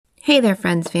Hey there,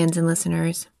 friends, fans, and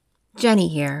listeners. Jenny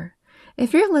here.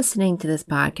 If you're listening to this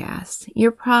podcast,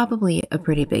 you're probably a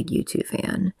pretty big U2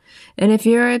 fan. And if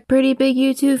you're a pretty big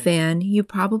U2 fan, you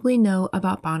probably know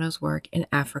about Bono's work in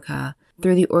Africa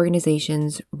through the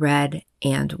organizations Red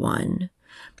and One.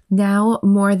 Now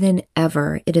more than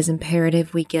ever, it is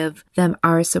imperative we give them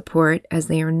our support as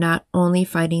they are not only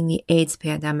fighting the AIDS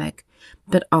pandemic,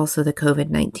 but also the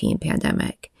COVID-19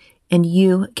 pandemic. And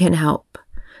you can help.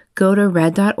 Go to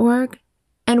red.org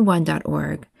and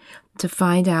one.org to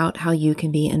find out how you can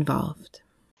be involved.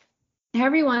 Hey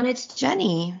everyone, it's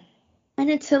Jenny. And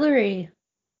it's Hillary.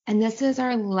 And this is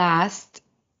our last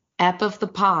ep of the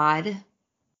pod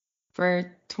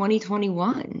for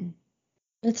 2021.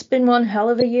 It's been one hell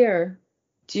of a year.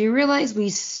 Do you realize we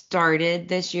started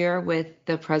this year with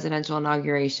the presidential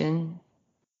inauguration?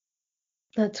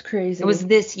 That's crazy. It was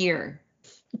this year.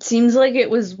 It seems like it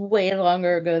was way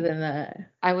longer ago than that.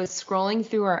 I was scrolling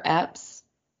through our eps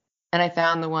and I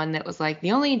found the one that was like,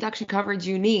 the only induction coverage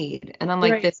you need. And I'm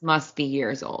like, Right. This must be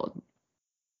years old.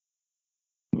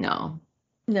 No,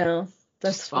 No,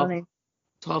 that's 12 funny.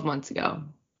 12 months ago.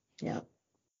 Yeah.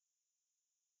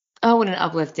 Oh, what an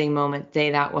uplifting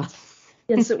day that was.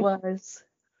 Yes, it was.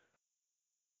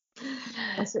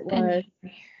 Yes, it was.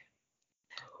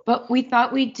 But we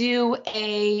thought we'd do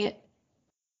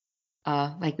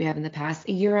like we have in the past,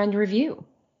 a year-end review.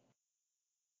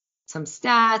 Some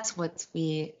stats, what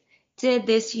we did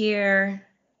this year.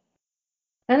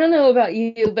 I don't know about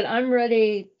you, but I'm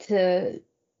ready to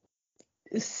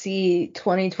see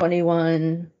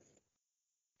 2021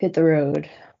 hit the road.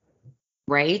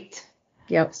 Right?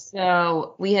 Yep.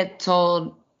 So we had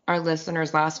told our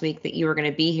listeners last week that you were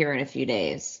going to be here in a few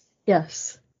days.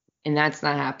 Yes. And that's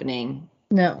not happening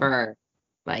No. for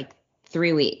like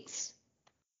 3 weeks.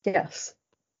 Yes.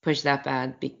 Push that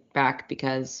back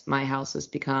because my house has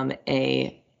become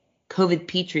a COVID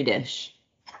petri dish.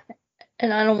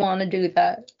 And I don't want to do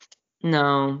that.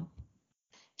 No.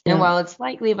 And while it's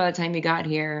likely by the time you got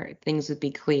here, things would be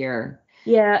clear.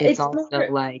 Yeah, It's also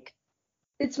like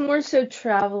it's more so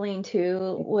traveling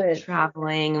too, with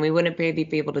traveling, and we wouldn't maybe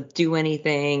be able to do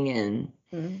anything.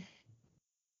 And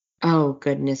oh,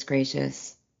 goodness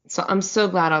gracious. So I'm so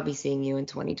glad I'll be seeing you in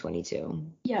 2022.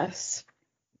 Yes.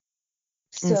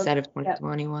 Instead of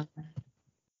 2021. Yeah.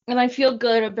 And I feel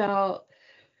good about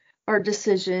our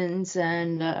decisions,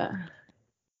 and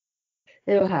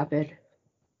it'll happen.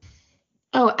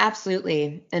 Oh,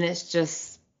 absolutely. And it's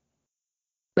just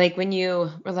like when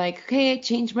you were like, okay, I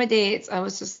changed my dates. I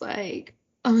was just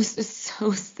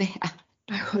so sad.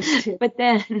 I was too. But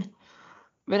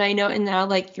I know, and now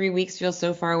like 3 weeks feels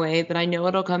so far away, but I know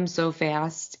it'll come so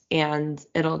fast and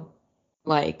it'll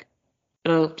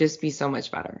just be so much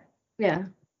better. Yeah.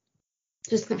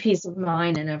 Just the peace of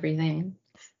mind and everything.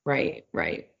 Right.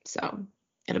 So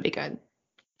it'll be good.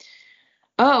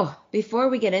 Oh, before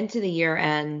we get into the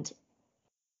year-end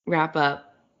wrap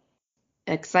up,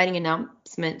 exciting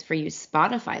announcement for you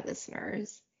Spotify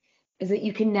listeners is that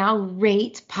you can now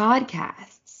rate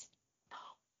podcasts.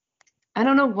 I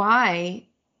don't know why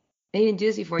they didn't do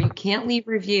this before. You can't leave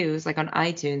reviews like on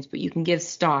iTunes, but you can give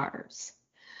stars.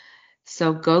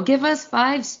 So go give us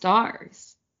 5 stars.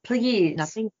 Please.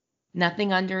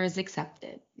 Nothing under is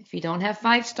accepted. If you don't have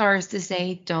 5 stars to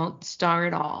say, don't star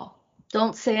at all.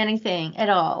 Don't say anything at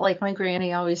all, like my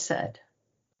granny always said.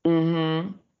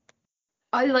 Mm-hmm.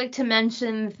 I'd like to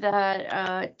mention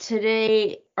that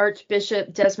today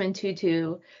Archbishop Desmond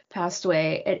Tutu passed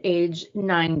away at age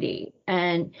 90.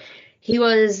 And he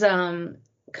was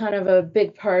kind of a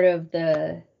big part of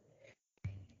the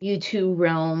U2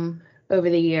 realm over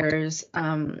the years.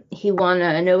 He won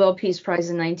a Nobel Peace Prize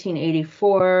in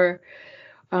 1984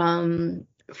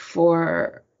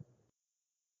 for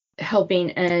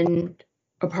helping end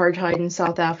apartheid in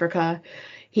South Africa.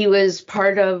 He was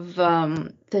part of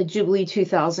the Jubilee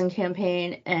 2000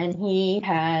 campaign, and he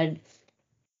had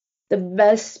the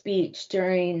best speech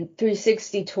during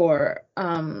 360 tour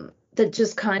that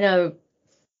just kind of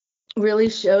really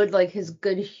showed like his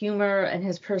good humor and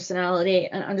his personality.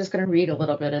 And I'm just going to read a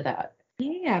little bit of that.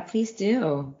 Yeah, please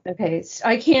do. Okay, so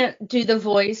I can't do the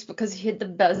voice because he had the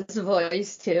best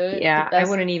voice too. Yeah, I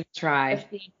wouldn't even try.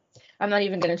 I'm not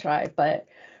even going to try, but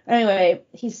anyway,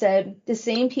 he said, the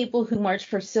same people who marched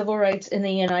for civil rights in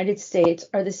the United States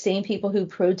are the same people who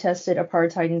protested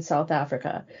apartheid in South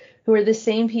Africa, who are the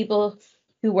same people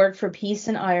who worked for peace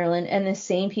in Ireland, and the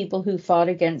same people who fought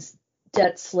against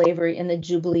debt slavery in the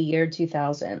Jubilee year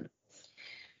 2000,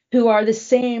 who are the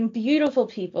same beautiful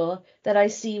people that I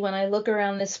see when I look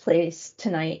around this place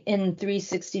tonight in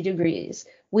 360 degrees.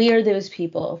 We are those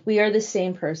people. We are the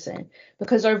same person.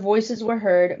 Because our voices were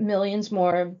heard, millions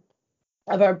more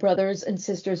of our brothers and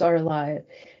sisters are alive,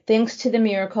 thanks to the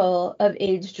miracle of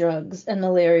AIDS drugs and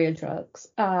malaria drugs.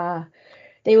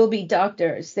 They will be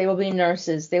doctors, they will be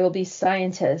nurses, they will be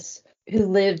scientists who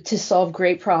live to solve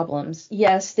great problems.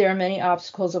 Yes, there are many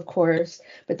obstacles, of course,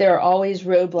 but there are always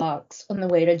roadblocks on the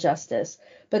way to justice.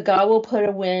 But God will put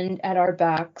a wind at our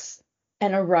backs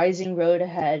and a rising road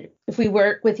ahead if we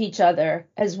work with each other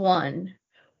as one.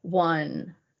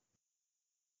 One.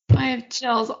 I have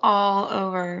chills all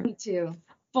over. Me too.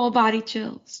 Full body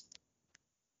chills.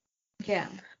 Yeah.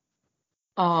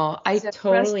 Oh, I So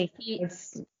totally.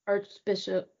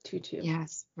 Archbishop Tutu.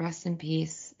 Yes, rest in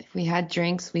peace. If we had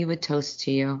drinks, we would toast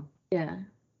to you. Yeah.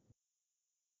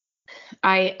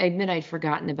 I admit I'd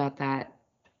forgotten about that.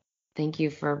 Thank you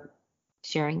for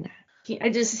sharing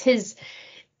that. His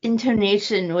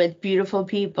intonation with beautiful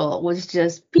people was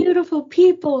just beautiful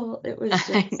people. It was I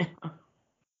just, know.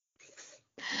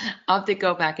 I'll have to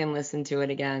go back and listen to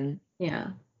it again, yeah.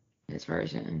 his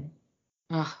version.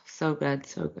 Oh, so good,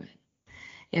 so good.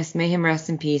 Yes, may him rest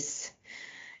in peace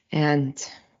and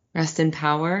rest in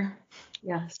power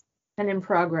Yes. And in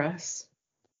progress.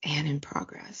 and in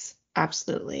progress.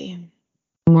 Absolutely.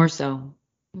 More so.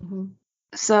 Mm-hmm.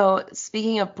 So,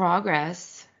 speaking of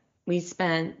progress, we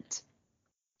spent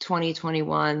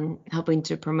 2021 helping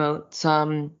to promote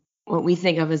some what we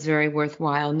think of as very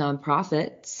worthwhile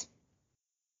nonprofits.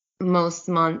 Most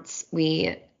months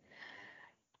we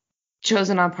chose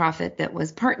a nonprofit that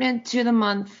was pertinent to the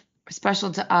month,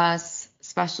 special to us,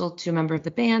 special to a member of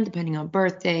the band, depending on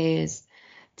birthdays,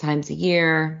 times a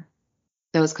year,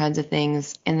 those kinds of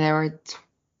things. And there were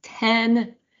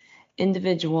 10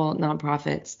 individual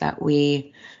nonprofits that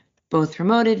we both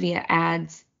promoted via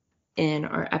ads in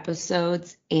our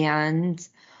episodes, and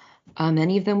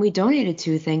many of them we donated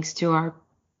to thanks to our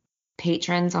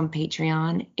patrons on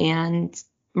Patreon and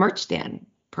merch stand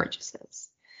purchases.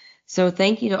 So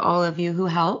thank you to all of you who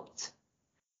helped.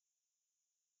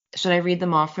 Should I read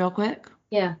them off real quick?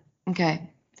 Yeah. Okay.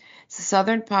 So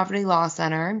Southern Poverty Law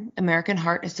Center, American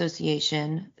Heart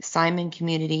Association, Simon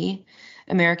Community,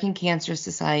 American Cancer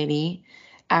Society,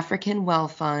 African Well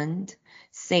Fund,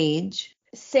 SAGE.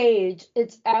 SAGE,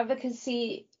 it's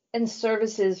advocacy and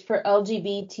services for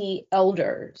LGBT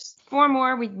elders. 4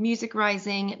 more with Music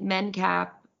Rising,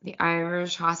 MenCap, the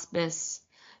Irish Hospice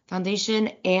Foundation,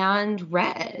 and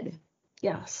Red.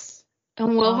 Yes.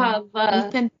 And we'll have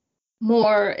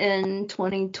more in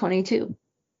 2022.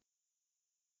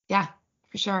 Yeah,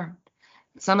 for sure.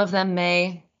 Some of them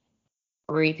may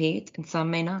repeat and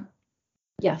some may not.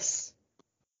 Yes.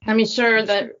 I'm sure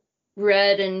that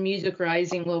Red and Music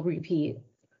Rising will repeat.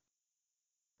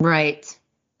 Right.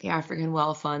 The African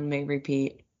Well Fund may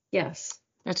repeat. Yes.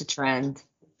 That's a trend.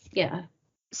 Yeah.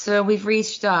 So we've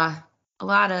reached a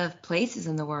lot of places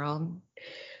in the world.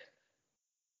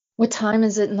 What time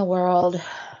is it in the world?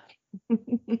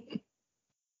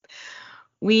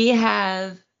 We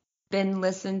have been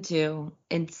listened to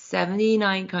in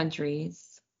 79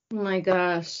 countries. Oh my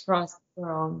gosh. Across the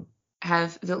world.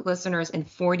 Have the listeners in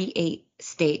 48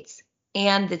 states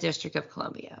and the District of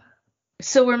Columbia.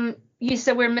 So you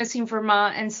said we're missing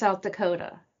Vermont and South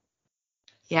Dakota.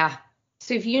 Yeah.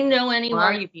 So if you know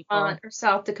anyone in Vermont or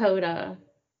South Dakota,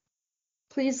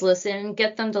 please listen.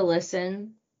 Get them to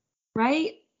listen.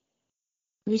 Right?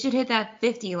 We should hit that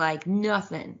 50 like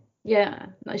nothing. Yeah.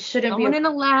 I shouldn't Someone in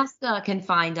Alaska can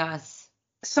find us.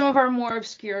 Some of our more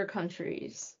obscure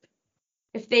countries.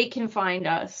 If they can find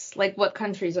us, like what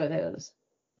countries are those?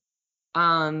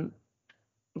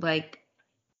 Like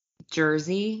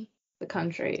Jersey. The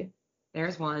country.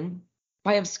 There's one.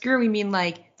 By obscure, we mean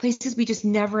like places we just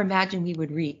never imagined we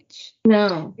would reach.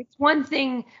 No. It's one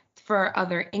thing for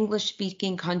other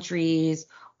English-speaking countries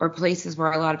or places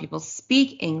where a lot of people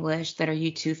speak English that are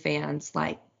U2 fans,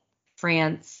 like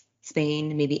France,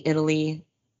 Spain, maybe Italy.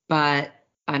 But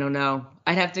I don't know.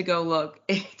 I'd have to go look.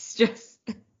 It's just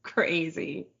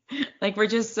crazy. Like we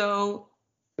just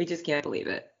can't believe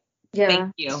it. Yeah.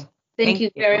 Thank you. Thank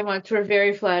you very much. We're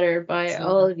very flattered by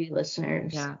all of you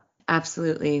listeners. Yeah,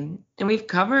 absolutely. And we've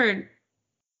covered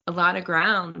a lot of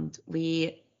ground.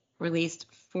 We released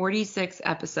 46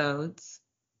 episodes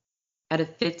out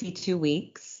of 52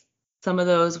 weeks. Some of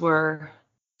those were,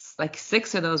 like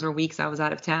 6 of those were weeks I was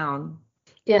out of town.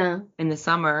 Yeah. In the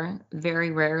summer.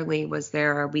 Very rarely was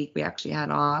there a week we actually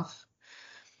had off.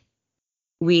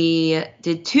 We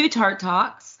did 2 Tart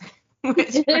Talks,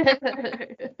 which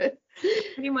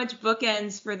pretty much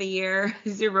bookends for the year.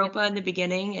 Zooropa in the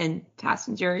beginning and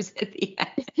Passengers at the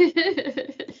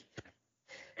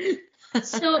end.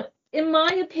 So, in my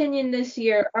opinion, this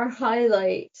year, our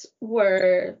highlights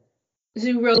were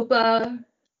Zooropa,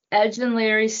 Edge and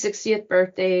Larry's 60th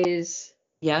birthdays,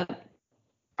 Yep.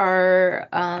 our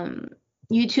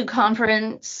YouTube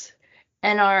conference,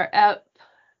 and our app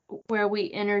where we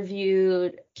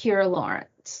interviewed Kira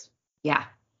Lawrence. Yeah.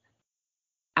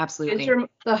 Absolutely. Those are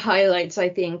the highlights, I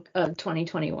think, of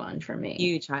 2021 for me.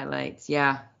 Huge highlights.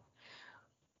 Yeah.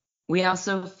 We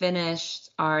also finished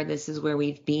our This Is Where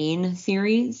We've Been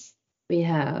series. We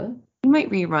have. We might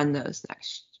rerun those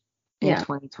next in Yeah.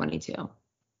 2022.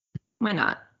 Why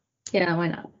not? Yeah, why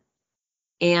not?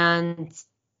 And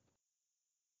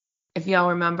if y'all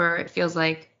remember, it feels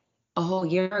like a whole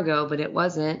year ago, but it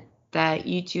wasn't, that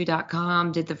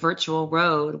U2.com did the virtual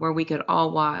road where we could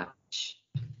all watch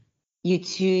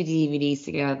U2 DVDs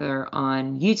together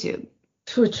on YouTube.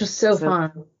 Which was so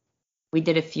fun. We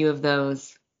did a few of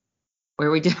those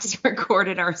where we just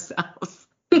recorded ourselves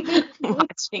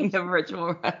watching the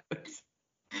virtual roads.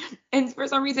 And for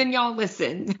some reason, y'all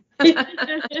listened.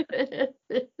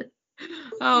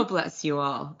 Oh, bless you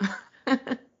all.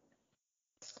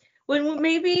 When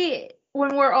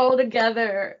we're all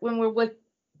together, when we're with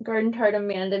Garden Tart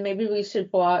Amanda, maybe we should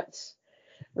watch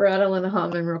Rattle and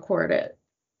Hum and record it.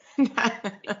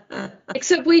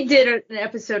 Except we did an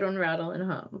episode on Rattle and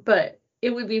Hum, but it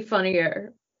would be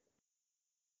funnier.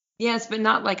 Yes, but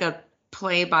not like a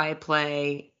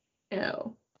play-by-play.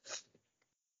 No.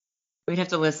 We'd have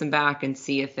to listen back and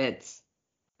see if it's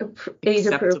Age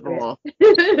acceptable.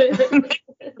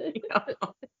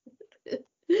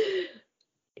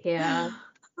 Yeah.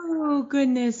 Oh,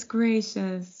 goodness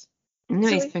gracious. No,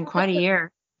 So it's been quite a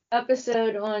year.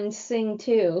 Episode on Sing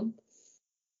 2.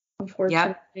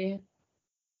 Unfortunately.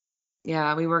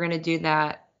 Yeah, we were going to do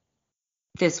that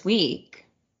this week,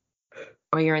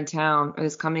 or you're in town, or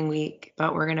this coming week,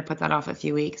 but we're going to put that off a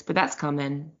few weeks. But that's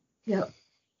coming. Yep.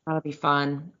 That'll be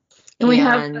fun. And we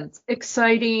have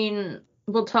exciting,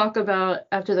 we'll talk about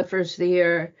after the first of the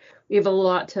year, we have a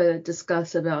lot to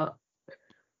discuss about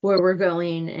where we're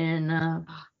going in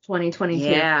 2022.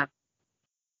 Yeah.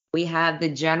 We have the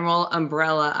general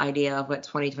umbrella idea of what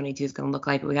 2022 is going to look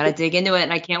like. But we got to dig into it,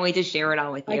 and I can't wait to share it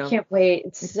all with you. I can't wait.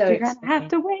 It's so You're exciting. going to have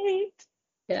to wait.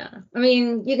 Yeah. I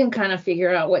mean, you can kind of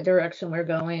figure out what direction we're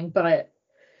going, but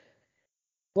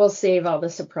we'll save all the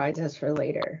surprises for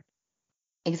later.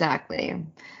 Exactly.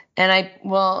 And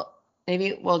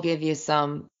maybe we'll give you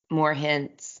some more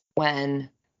hints when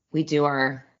we do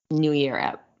our New Year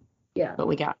app. Yeah. But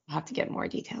have to get more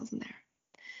details in there.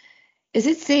 Is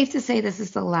it safe to say this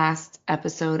is the last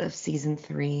episode of season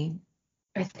 3?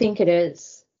 I think it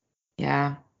is.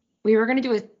 Yeah. We were going to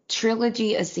do a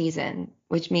trilogy a season,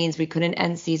 which means we couldn't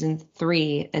end season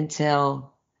 3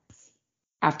 until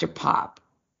after Pop.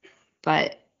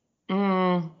 But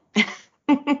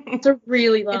it's a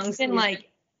really long season.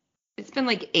 It's been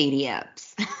like 80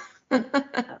 eps. I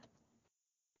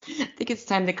think it's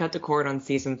time to cut the cord on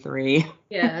season 3.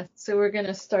 Yeah, so we're going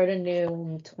to start anew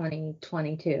in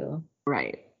 2022.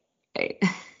 Right.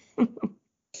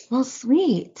 Well,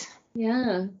 sweet.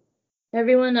 Yeah.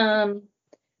 Everyone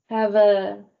have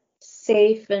a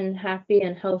safe and happy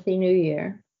and healthy new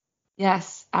year.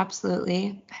 Yes,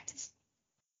 absolutely.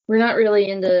 We're not really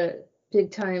in the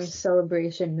big time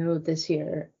celebration mode this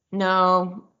year.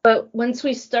 No. But once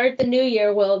we start the new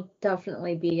year, we'll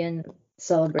definitely be in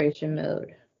celebration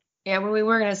mode. Yeah, well, we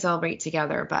were going to celebrate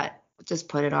together, but just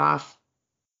put it off.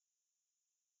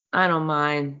 I don't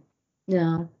mind.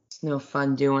 No. It's no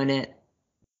fun doing it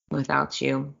without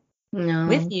you. No.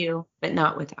 With you, but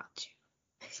not without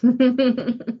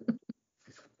you.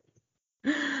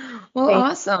 Well,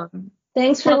 awesome.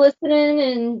 Thanks for listening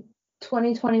in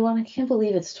 2021. I can't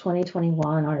believe it's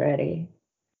 2021 already.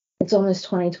 It's almost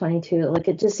 2022. Like,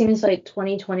 it just seems like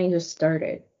 2020 just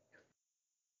started.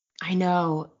 I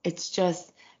know. It's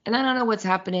just, and I don't know what's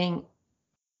happening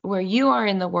where you are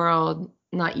in the world,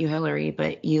 not you, Hillary,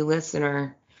 but you,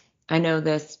 listener. I know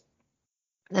the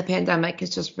pandemic has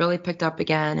just really picked up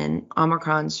again, and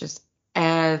Omicron's just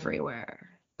everywhere.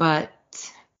 But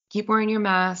keep wearing your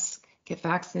mask. Get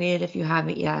vaccinated if you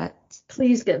haven't yet.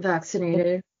 Please get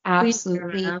vaccinated.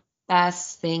 Absolutely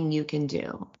best thing you can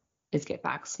do is get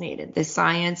vaccinated. The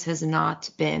science has not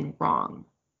been wrong.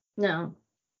 No.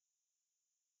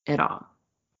 At all.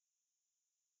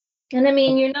 And I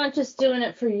mean, you're not just doing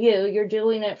it for you. You're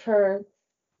doing it for,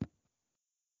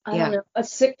 I don't know, a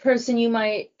sick person you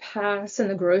might pass in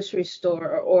the grocery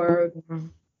store, or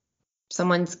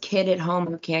someone's kid at home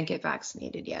who can't get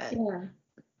vaccinated yet. Yeah.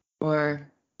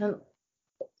 Or an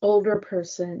older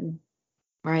person.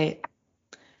 Right.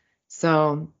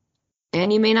 So,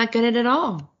 and you may not get it at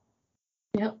all.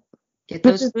 Yep. Get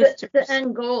those boosters. The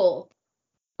end goal.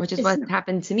 Which is what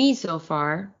happened to me so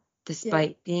far,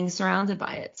 despite being surrounded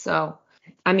by it. So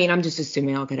I mean, I'm just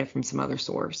assuming I'll get it from some other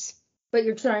source. But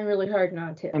you're trying really hard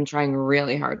not to. I'm trying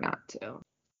really hard not to.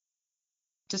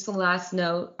 Just a last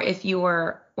note, if you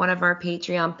are one of our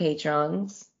Patreon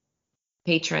patrons,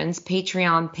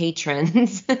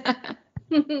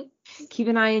 keep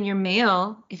an eye in your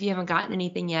mail. If you haven't gotten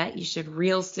anything yet, you should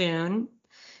real soon.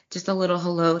 Just a little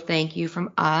hello, thank you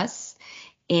from us.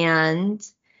 And,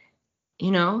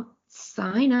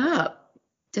 sign up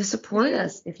to support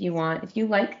us if you want. If you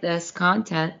like this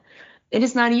content, it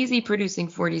is not easy producing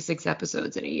 46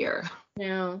 episodes in a year.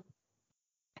 No.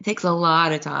 It takes a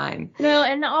lot of time. No,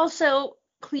 and also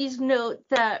please note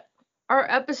that our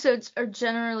episodes are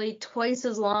generally twice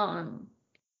as long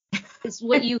as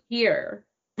what you hear.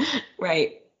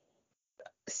 Right.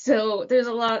 So there's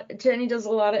a lot, Jenny does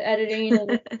a lot of editing,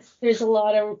 and there's a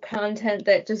lot of content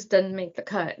that just doesn't make the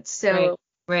cut. So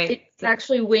right. It's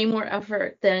actually way more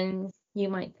effort than you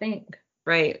might think.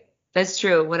 Right. That's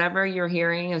true. Whatever you're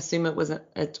hearing, assume it was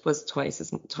twice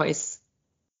as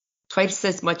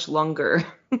much longer.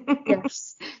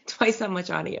 Yes. Twice that much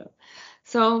audio.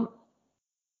 So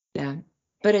yeah.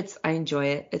 But I enjoy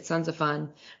it. It's tons of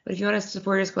fun. But if you want to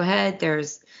support us, go ahead.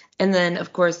 And then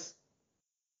of course,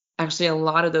 actually a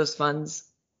lot of those funds,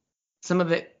 some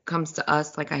of it comes to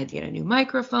us. Like I had to get a new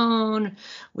microphone.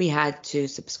 We had to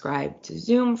subscribe to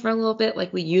Zoom for a little bit.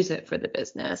 Like we use it for the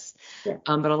business. Yeah.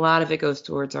 But a lot of it goes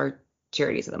towards our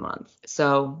charities of the month.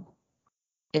 So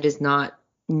it is not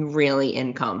really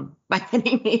income by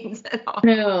any means at all.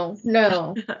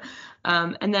 No.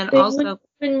 And then also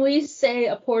when we say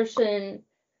a portion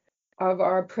of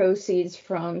our proceeds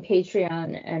from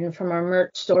Patreon and from our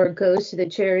merch store goes to the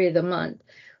charity of the month,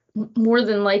 more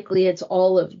than likely it's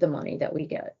all of the money that we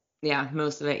get. Yeah,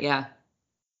 most of it, yeah.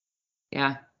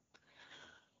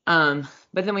 But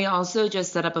then we also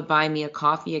just set up a Buy Me a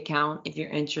Coffee account if you're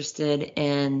interested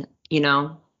in,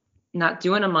 not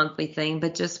doing a monthly thing,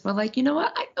 but just for like, you know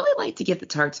what, I'd really like to give the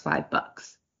tarts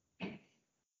 $5.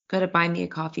 Go to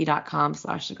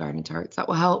buymeacoffee.com/thegardentarts. That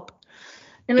will help.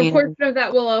 And a portion of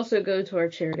that will also go to our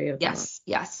charity of the month.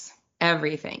 Yes.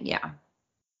 Everything, yeah.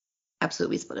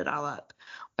 Absolutely split it all up.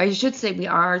 I should say we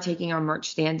are taking our merch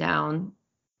stand down.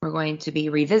 We're going to be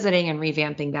revisiting and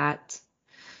revamping that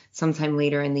sometime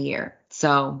later in the year.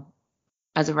 So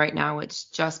as of right now, it's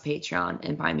just Patreon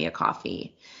and Buy Me a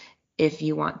Coffee if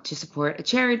you want to support the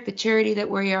charity that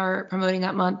we are promoting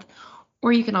that month,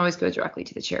 or you can always go directly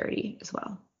to the charity as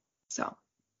well. So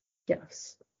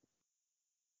yes.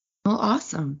 Well,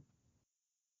 awesome.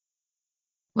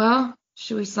 Well,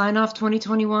 should we sign off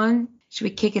 2021? Should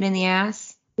we kick it in the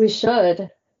ass? We should.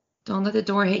 Don't let the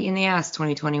door hit you in the ass,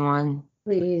 2021.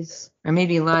 Please. Or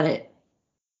maybe let it.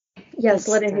 Yes,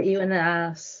 let it hit you in the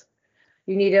ass.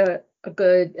 You need a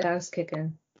good ass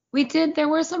kicking. There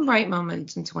were some bright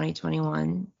moments in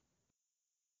 2021.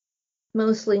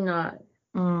 Mostly not.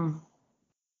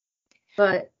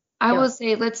 But I will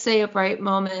say, let's say a bright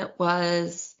moment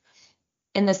was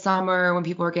in the summer when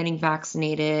people were getting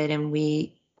vaccinated and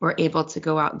we were able to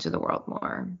go out into the world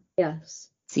more. Yes.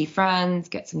 See friends,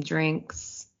 get some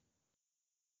drinks.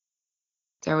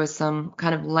 There was some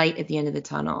kind of light at the end of the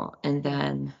tunnel. And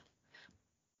then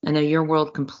I know your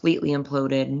world completely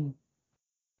imploded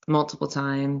multiple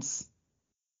times.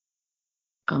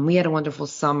 We had a wonderful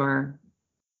summer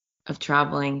of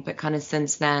traveling, but kind of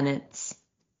since then it's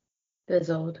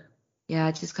fizzled. Yeah,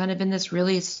 it's just kind of been this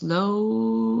really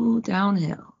slow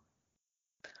downhill.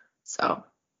 So,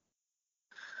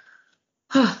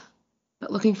 but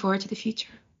looking forward to the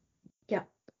future. Yeah.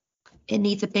 It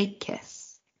needs a big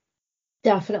kiss.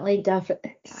 Definitely. Yeah.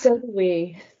 So do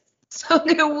we.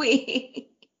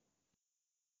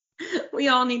 We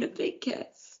all need a big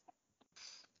kiss.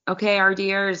 Okay, our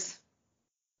dears.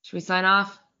 Should we sign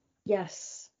off?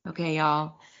 Yes. Okay,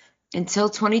 y'all. Until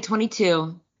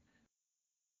 2022,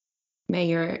 may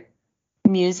your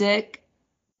music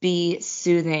be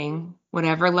soothing,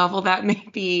 whatever level that may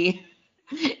be,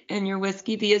 and your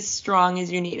whiskey be as strong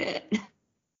as you need it.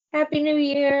 Happy New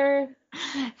Year.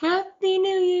 Happy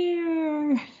New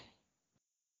Year.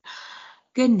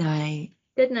 Good night.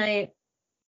 Good night.